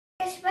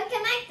guys,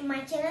 welcome back to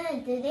my channel,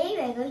 and today we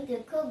are going to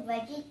cook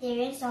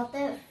vegetarian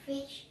salted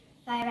fish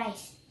fried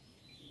rice.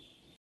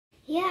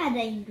 Here are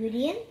the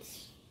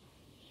ingredients.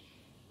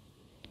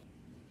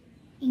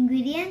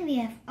 We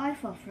have oil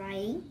for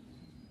frying,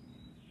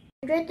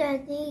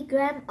 120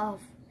 grams of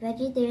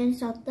vegetarian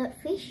salted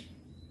fish,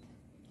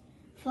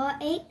 4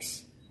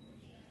 eggs,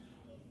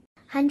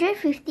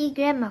 150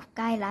 grams of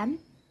kai lan,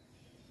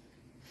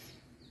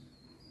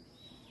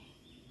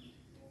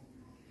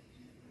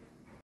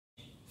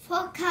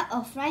 4 cups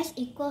of rice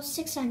equals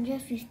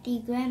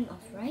 650 grams of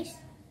rice,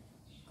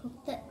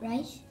 cooked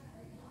rice.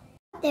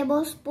 1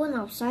 tablespoon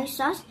of soy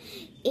sauce.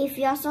 If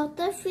your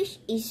salted fish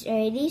is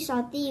already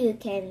salty, you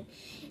can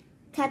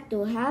cut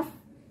to half.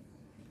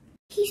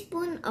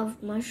 Teaspoon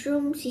of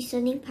mushroom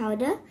seasoning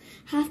powder,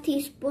 half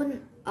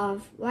teaspoon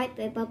of white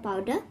pepper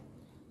powder,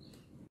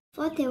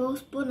 4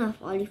 tablespoons of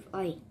olive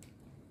oil.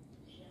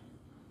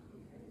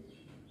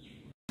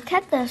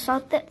 Cut the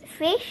salted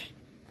fish.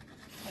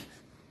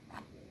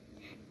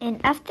 And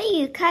after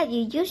you cut,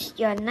 you use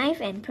your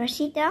knife and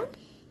press it down.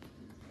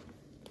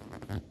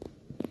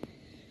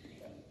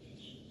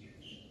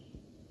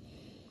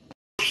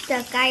 Wash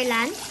the kai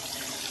lan.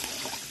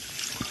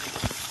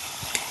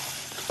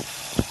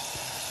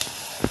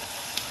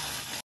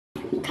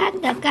 Cut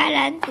the kai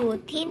lan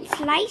to thin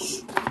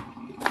slice.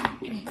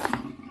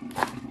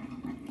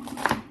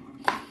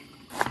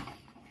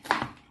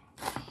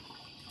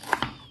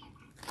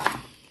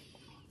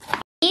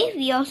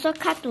 We also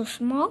cut to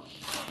small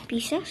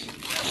pieces.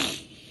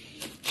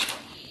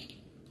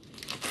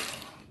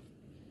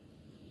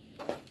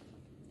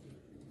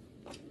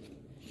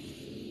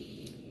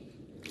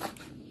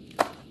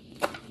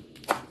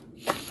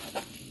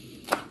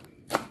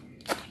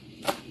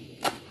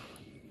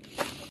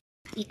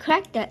 We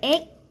crack the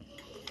egg.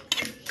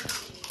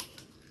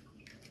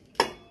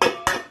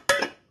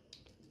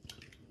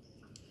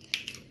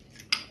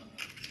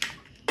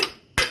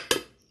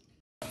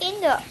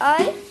 In the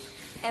oil,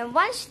 and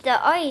once the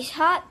oil is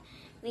hot,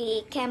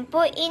 we can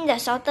put in the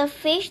salted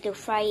fish to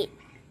fry it.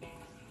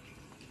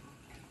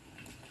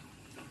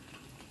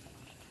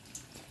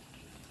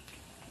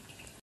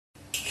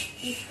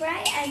 We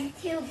fry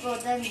until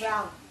golden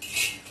brown.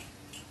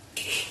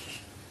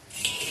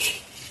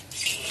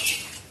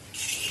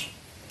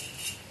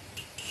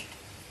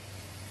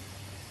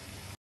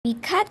 We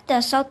cut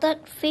the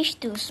salted fish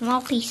to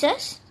small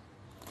pieces.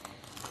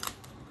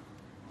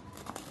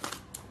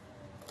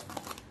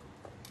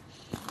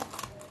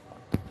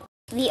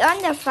 We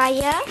on the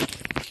fire,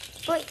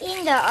 put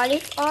in the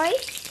olive oil,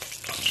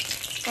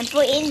 and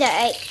put in the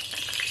egg.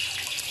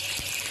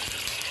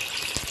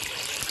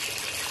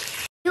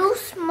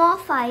 Use small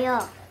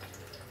fire.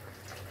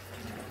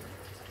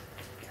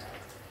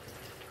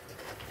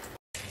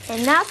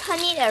 And now turn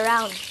it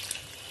around.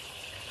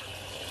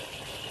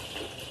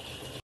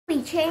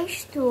 We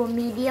change to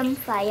medium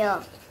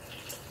fire.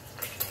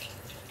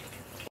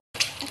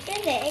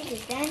 After the egg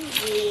is done,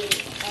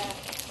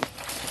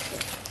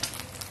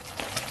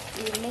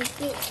 we make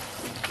it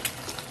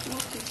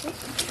small pieces.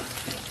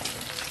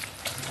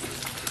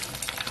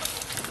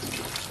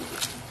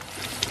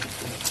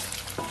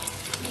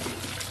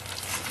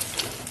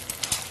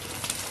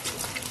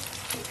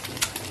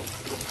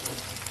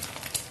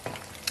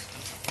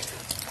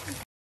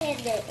 When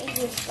the egg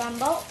is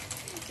scrambled,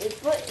 we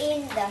put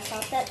in the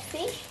salted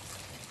fish.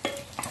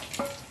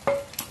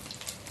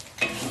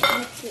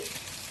 Mix it.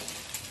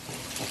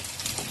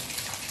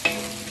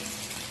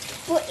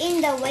 Put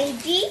in the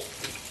veggie.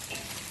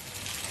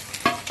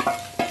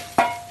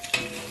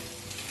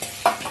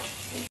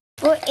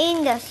 Put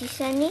in the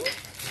seasoning.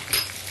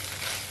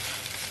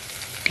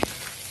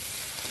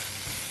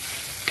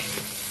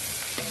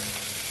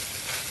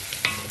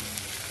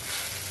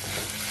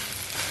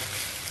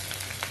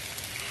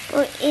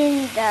 Put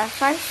in the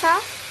soy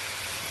sauce.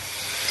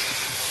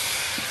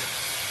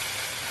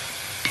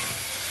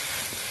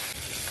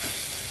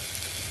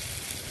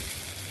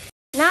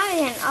 Now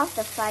you can off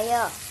the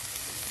fire.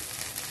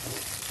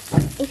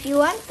 If you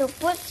want to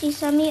put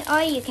sesame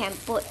oil, you can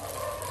put.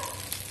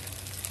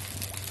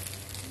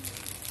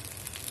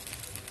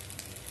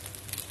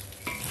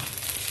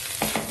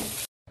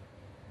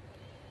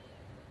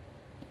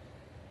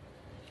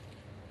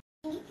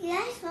 Thank you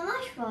guys so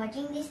much for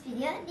watching this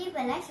video. Leave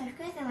a like,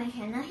 subscribe to my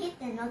channel, hit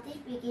the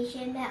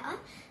notification bell on,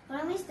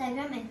 follow me on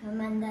Instagram and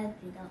comment down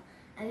below.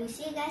 I will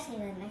see you guys in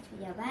the next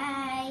video.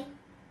 Bye!